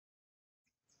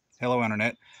Hello,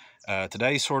 Internet.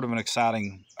 Today's sort of an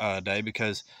exciting day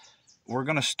because we're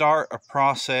going to start a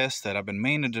process that I've been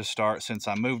meaning to start since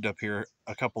I moved up here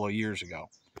a couple of years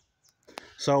ago.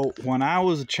 So when I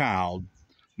was a child,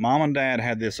 Mom and Dad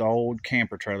had this old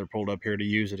camper trailer pulled up here to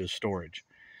use it as storage.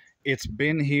 It's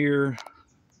been here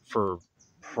for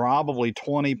probably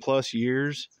 20 plus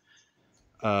years,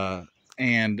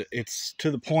 and it's to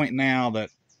the point now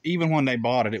that even when they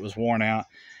bought it, it was worn out.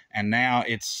 And now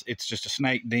it's just a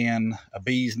snake den, a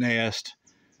bee's nest,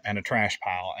 and a trash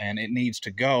pile. And it needs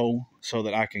to go so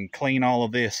that I can clean all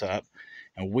of this up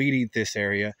and weed eat this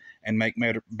area and make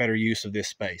better use of this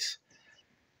space.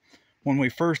 When we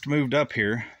first moved up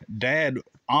here, Dad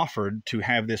offered to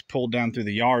have this pulled down through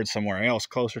the yard somewhere else,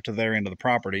 closer to their end of the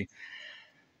property,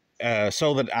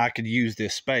 so that I could use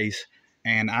this space.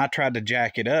 And I tried to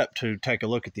jack it up to take a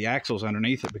look at the axles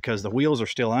underneath it because the wheels are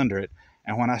still under it.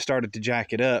 And when I started to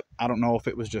jack it up, I don't know if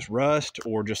it was just rust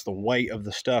or just the weight of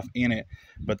the stuff in it,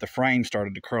 but the frame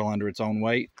started to curl under its own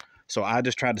weight. So I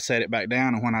just tried to set it back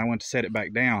down, and when I went to set it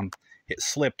back down, it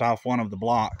slipped off one of the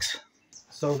blocks.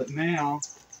 So that now,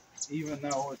 even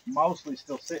though it's mostly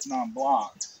still sitting on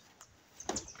blocks,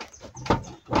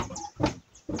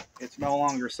 it's no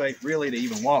longer safe really to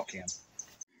even walk in.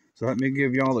 So let me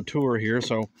give y'all the tour here.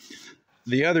 So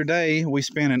the other day, we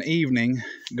spent an evening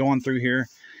going through here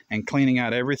and cleaning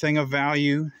out everything of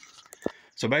value.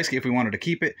 So basically, if we wanted to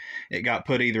keep it, it got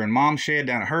put either in Mom's shed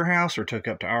down at her house or took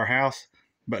up to our house.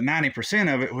 But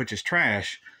 90% of it, which is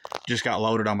trash, just got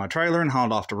loaded on my trailer and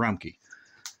hauled off to Rumpke.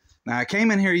 Now, I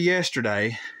came in here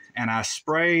yesterday and I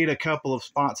sprayed a couple of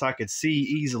spots I could see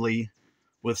easily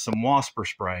with some wasper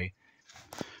spray.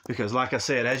 Because like I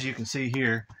said, as you can see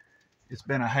here, it's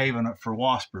been a haven for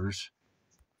waspers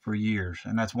for years.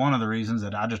 And that's one of the reasons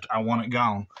that I want it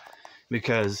gone.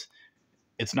 Because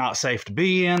it's not safe to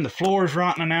be in. The floor's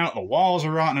rotting out, the walls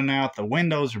are rotting out, the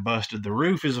windows are busted, the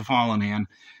roof is falling in.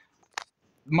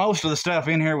 Most of the stuff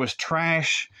in here was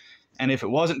trash, and if it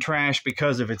wasn't trash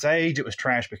because of its age, it was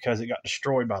trash because it got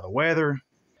destroyed by the weather.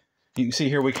 You can see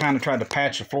here we kind of tried to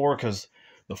patch the floor because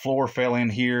the floor fell in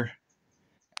here,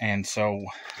 and so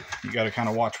you got to kind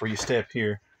of watch where you step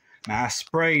here. Now, I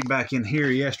sprayed back in here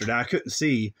yesterday. I couldn't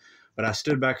see, but I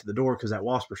stood back at the door because that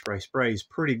wasper spray sprays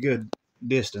pretty good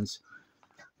distance.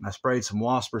 And I sprayed some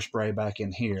wasper spray back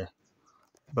in here.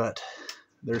 But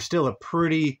there's still a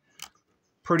pretty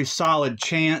solid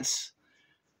chance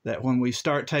that when we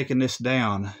start taking this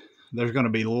down, there's going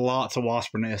to be lots of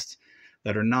wasper nests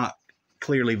that are not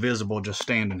clearly visible just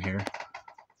standing here.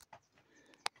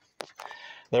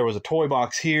 There was a toy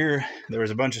box here. There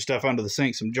was a bunch of stuff under the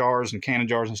sink, some jars and canning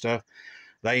jars and stuff.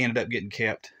 They ended up getting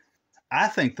kept. I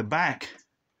think the back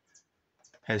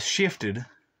has shifted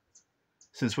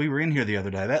since we were in here the other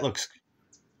day. That looks,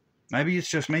 maybe it's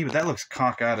just me, but that looks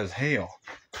cockeyed as hell.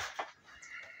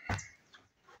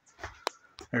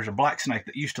 There's a black snake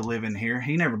that used to live in here.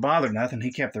 He never bothered nothing.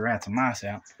 He kept the rats and mice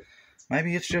out.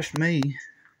 Maybe it's just me.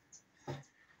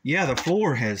 Yeah, the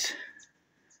floor has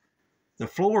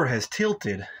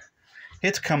tilted.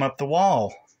 It's come up the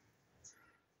wall.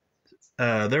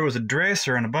 There was a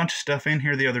dresser and a bunch of stuff in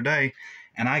here the other day,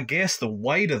 and I guess the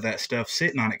weight of that stuff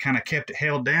sitting on it kind of kept it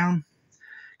held down.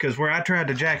 Because where I tried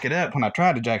to jack it up,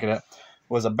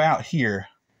 was about here.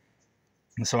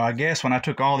 And so I guess when I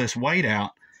took all this weight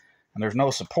out, and there's no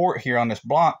support here on this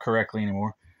block correctly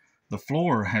anymore, the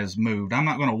floor has moved. I'm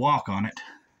not going to walk on it.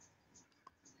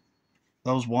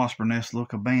 Those wasper nests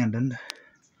look abandoned.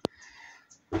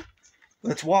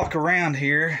 Let's walk around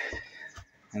here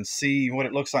and see what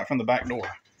it looks like from the back door.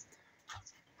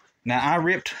 Now, I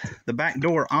ripped the back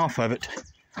door off of it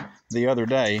the other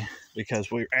day because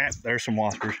there's some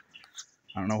waspers.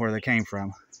 I don't know where they came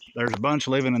from. There's a bunch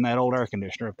living in that old air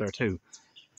conditioner up there too.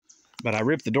 But I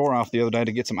ripped the door off the other day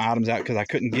to get some items out because I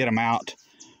couldn't get them out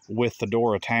with the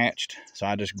door attached. So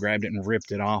I just grabbed it and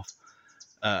ripped it off.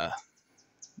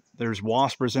 There's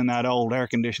waspers in that old air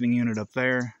conditioning unit up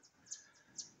there.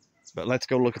 But let's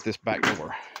go look at this back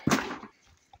door.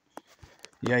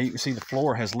 Yeah, you can see the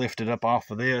floor has lifted up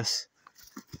off of this.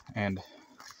 And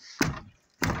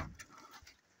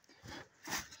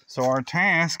so our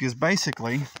task is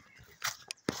basically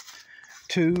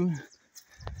to,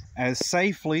 as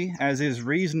safely as is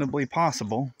reasonably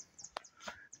possible,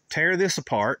 tear this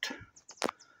apart,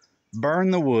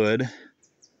 burn the wood,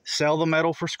 sell the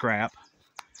metal for scrap,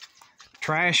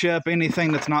 trash up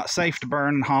anything that's not safe to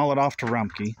burn and haul it off to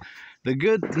Rumpke. The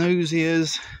good news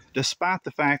is, despite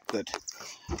the fact that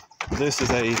this is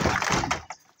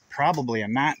probably a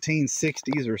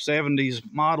 1960s or 70s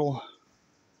model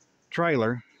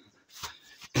trailer,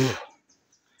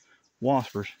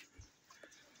 waspers,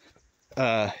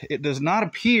 It does not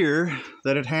appear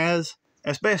that it has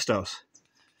asbestos.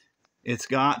 It's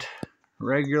got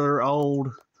regular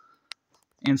old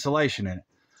insulation in it.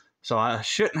 So I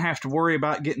shouldn't have to worry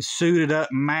about getting suited up,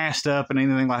 masked up, and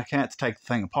anything like that to take the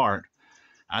thing apart.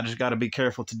 I just got to be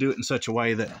careful to do it in such a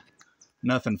way that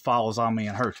nothing falls on me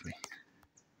and hurts me.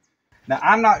 Now,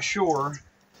 I'm not sure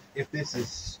if this is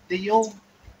steel,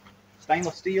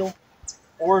 stainless steel,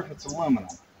 or if it's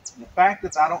aluminum. The fact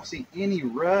that I don't see any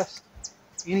rust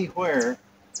anywhere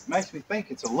makes me think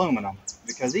it's aluminum,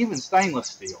 because even stainless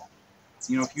steel,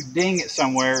 you know, if you ding it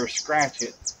somewhere or scratch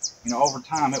it, you know, over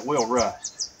time it will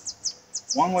rust.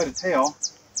 One way to tell,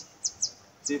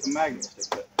 see if a magnet sticks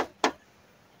to it. All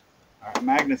right,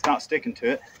 magnet's not sticking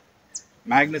to it.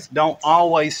 Magnets don't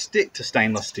always stick to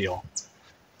stainless steel.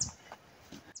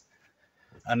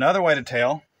 Another way to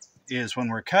tell is when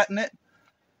we're cutting it,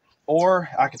 or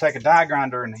I could take a die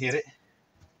grinder and hit it,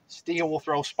 steel will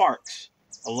throw sparks,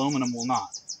 aluminum will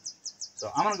not.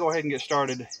 So I'm gonna go ahead and get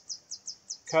started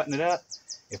cutting it up.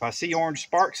 If I see orange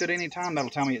sparks at any time, that'll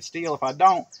tell me it's steel. If I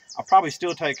don't, I'll probably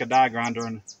still take a die grinder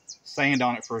and sand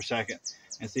on it for a second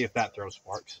and see if that throws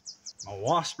sparks. My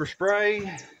wasper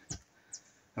spray.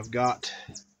 I've got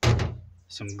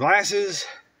some glasses.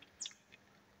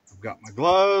 I've got my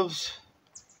gloves.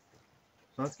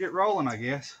 So let's get rolling, I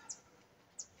guess.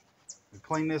 And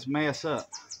clean this mess up.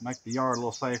 Make the yard a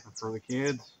little safer for the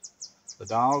kids, the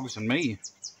dogs, and me.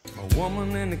 A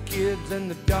woman and the kids and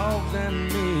the dogs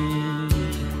and me.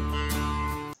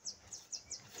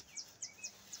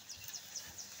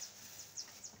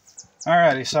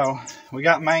 Alrighty, so we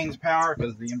got mains power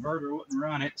because the inverter wouldn't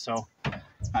run it, so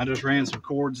I just ran some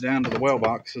cords down to the well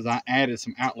box because I added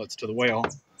some outlets to the well.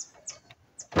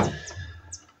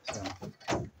 So,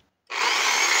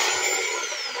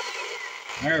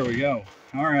 there we go.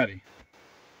 Alrighty.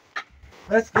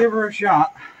 Let's give her a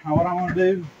shot. Now what I want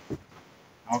to do,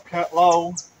 I'll cut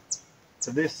low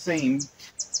to this seam,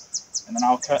 and then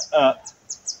I'll cut up.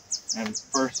 And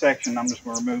first section, I'm just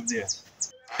going to remove this.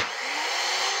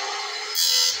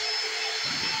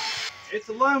 It's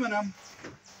aluminum.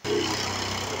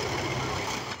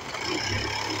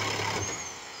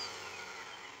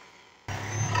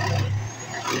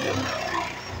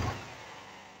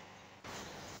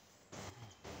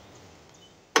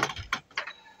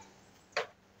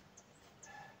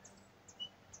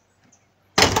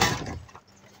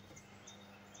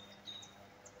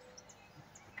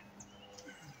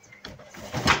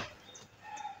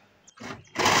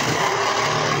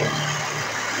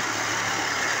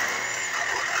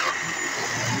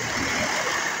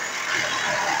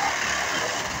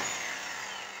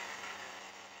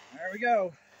 There we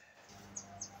go.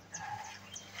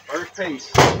 First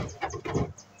piece.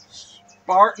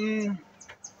 Spartan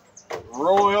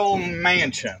Royal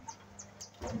Mansion.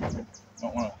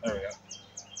 Don't want to, there we go.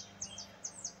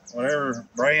 Whatever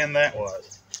brand that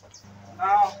was.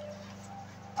 Now,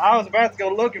 I was about to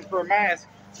go looking for a mask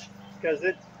because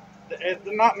it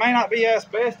may not be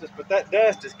asbestos, but that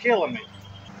dust is killing me.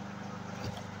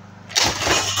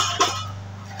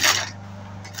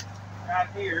 Right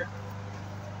here.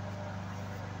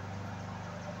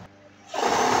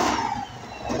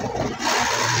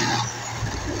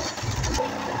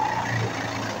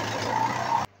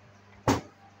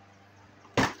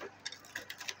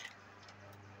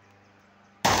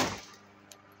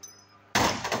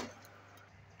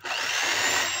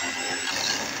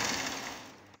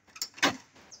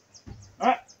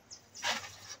 Alright.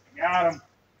 Got him.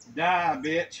 Die,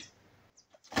 bitch.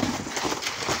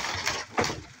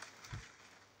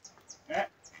 Alright.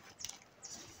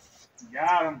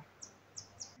 Got him.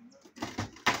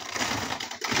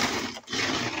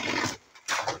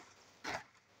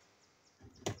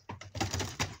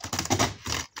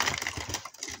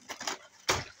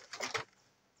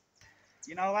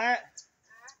 You know that?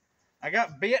 I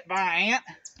got bit by an ant.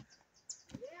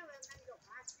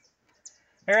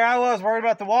 Here I was worried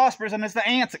about the waspers, and it's the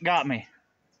ants that got me.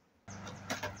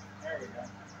 There we go.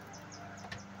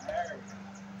 There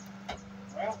we go.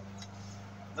 Well,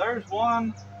 there's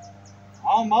one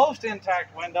almost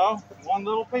intact window. One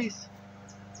little piece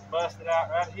busted out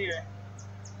right here.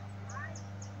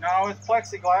 No, it's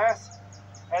plexiglass.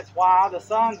 That's why the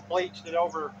sun's bleached it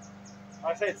over,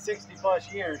 like I said, 60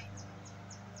 plus years.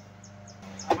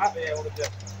 I might be able to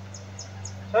just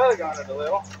tug on it a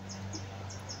little.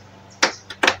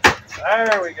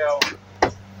 There we go.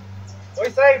 We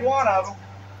saved one of them.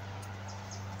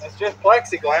 It's just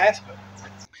plexiglass. But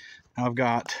I've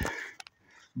got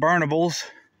burnables.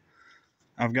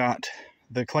 I've got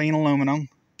the clean aluminum,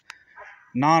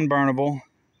 non-burnable,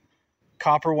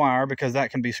 copper wire because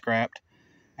that can be scrapped,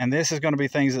 And this is going to be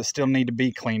things that still need to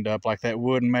be cleaned up, like that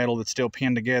wood and metal that's still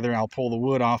pinned together. I'll pull the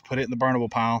wood off, put it in the burnable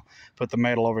pile, put the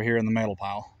metal over here in the metal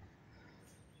pile.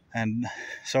 And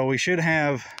so we should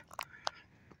have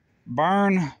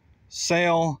burn,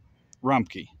 sell,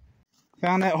 Rumpke.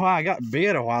 Found out why I got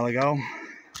bit a while ago.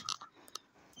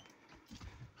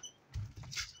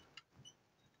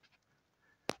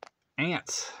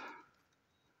 Ants.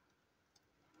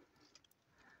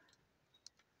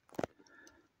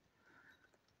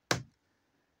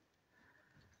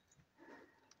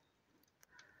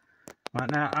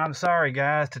 But now, I'm sorry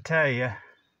guys to tell you,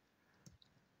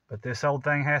 but this old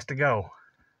thing has to go.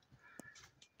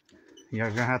 You're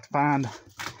gonna have to find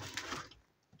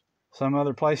some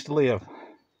other place to live.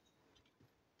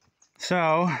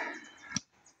 So, I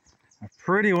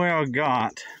pretty well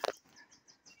got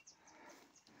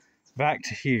back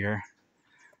to here.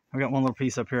 I've got one little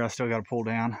piece up here I still got to pull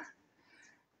down. A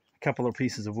couple of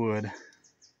pieces of wood.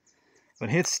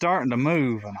 But it's starting to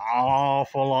move an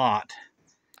awful lot.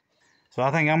 So I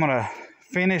think I'm going to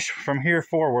finish from here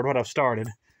forward what I've started.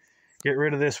 Get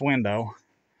rid of this window.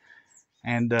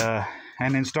 And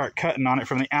then start cutting on it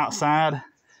from the outside.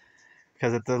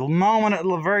 Because at the moment, at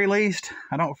the very least,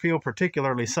 I don't feel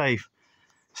particularly safe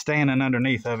standing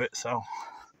underneath of it. So,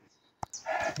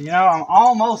 you know, I'm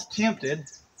almost tempted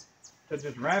to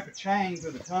just wrap a chain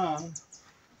to the tongue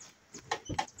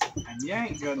and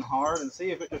yank good and hard and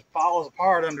see if it just falls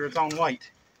apart under its own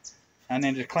weight. And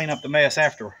then just clean up the mess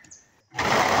afterward. On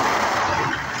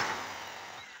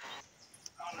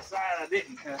the side I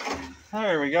didn't cut.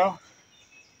 There we go.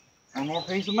 One more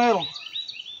piece of metal.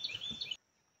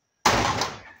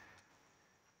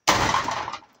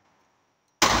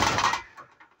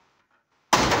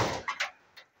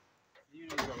 You need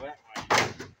to go that way.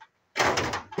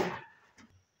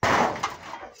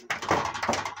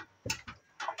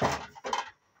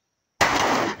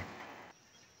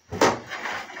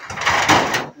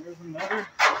 There's another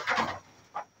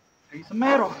piece of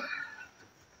metal.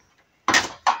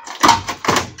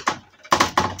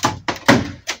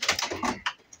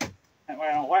 That way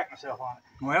I don't whack myself on it.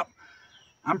 Well,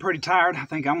 I'm pretty tired. I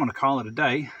think I'm going to call it a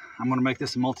day. I'm going to make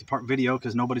this a multi-part video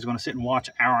because nobody's going to sit and watch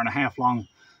an hour-and-a-half long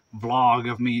vlog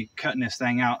of me cutting this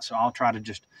thing out. So I'll try to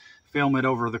just film it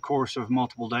over the course of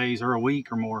multiple days or a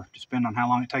week or more, just depending on how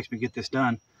long it takes me to get this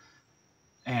done.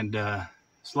 And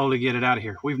slowly get it out of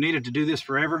here. We've needed to do this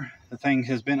forever. The thing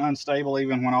has been unstable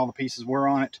even when all the pieces were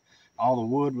on it. All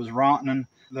the wood was rotting.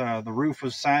 The roof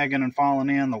was sagging and falling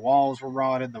in. The walls were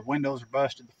rotted. The windows were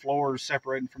busted. The floors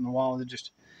separating from the walls.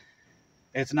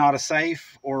 It's not a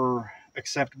safe or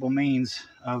acceptable means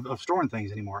of storing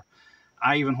things anymore.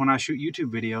 Even when I shoot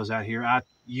YouTube videos out here, I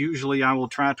will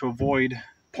try to avoid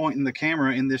pointing the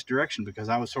camera in this direction because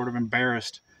I was sort of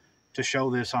embarrassed to show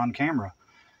this on camera.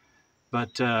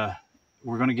 But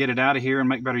we're going to get it out of here and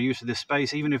make better use of this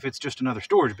space. Even if it's just another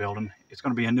storage building, it's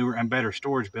going to be a newer and better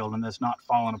storage building that's not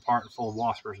falling apart and full of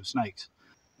waspers and snakes.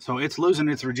 So it's losing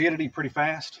its rigidity pretty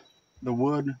fast. The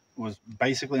wood was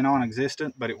basically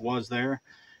non-existent, but it was there.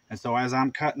 And so as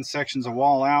I'm cutting sections of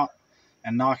wall out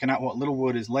and knocking out what little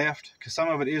wood is left, because some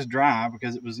of it is dry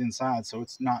because it was inside, so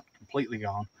it's not completely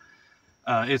gone,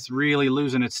 it's really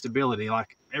losing its stability.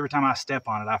 Like every time I step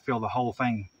on it, I feel the whole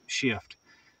thing shift.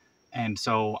 And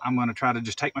so I'm going to try to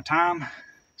just take my time,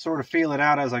 sort of feel it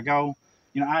out as I go.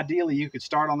 You know, ideally you could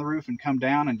start on the roof and come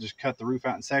down and just cut the roof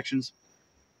out in sections.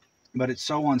 But it's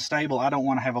so unstable, I don't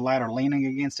want to have a ladder leaning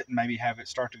against it and maybe have it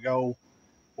start to go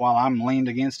while I'm leaned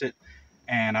against it.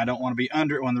 And I don't want to be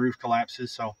under it when the roof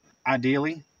collapses. So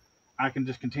ideally, I can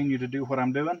just continue to do what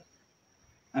I'm doing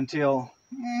until,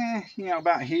 you know,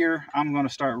 about here,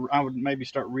 I would maybe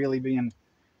start really being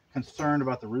concerned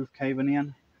about the roof caving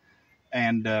in.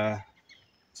 And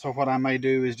so what I may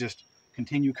do is just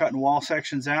continue cutting wall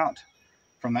sections out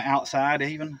from the outside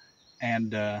even,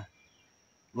 and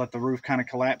let the roof kind of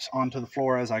collapse onto the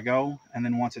floor as I go. And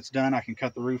then once it's done, I can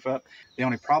cut the roof up. The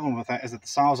only problem with that is that the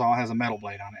Sawzall has a metal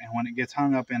blade on it. And when it gets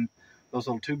hung up in those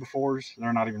little 2x4s,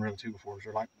 they're not even really 2x4s,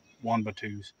 they're like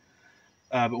 1x2s.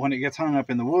 But when it gets hung up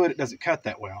in the wood, it doesn't cut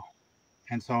that well.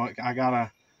 And so I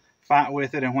gotta fight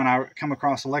with it. And when I come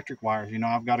across electric wires, you know,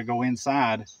 I've got to go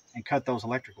inside and cut those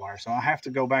electric wires. So I have to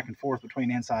go back and forth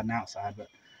between inside and outside, but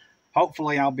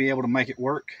hopefully I'll be able to make it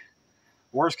work.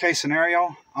 Worst case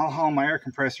scenario, I'll haul my air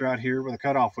compressor out here with a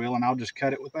cutoff wheel and I'll just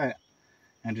cut it with that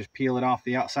and just peel it off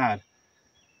the outside.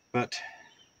 But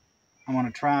I'm going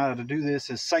to try to do this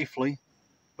as safely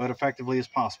but effectively as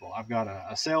possible. I've got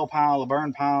a cell pile, a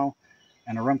burn pile,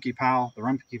 and a Rumpke pile. The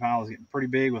Rumpke pile is getting pretty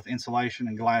big with insulation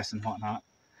and glass and whatnot.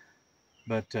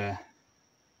 But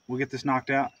we'll get this knocked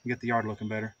out and get the yard looking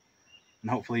better.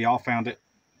 And hopefully y'all found it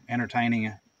entertaining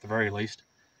at the very least.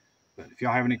 But if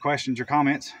y'all have any questions or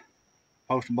comments,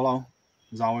 post them below.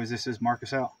 As always, this is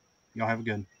Marcus out. Y'all have a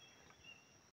good one.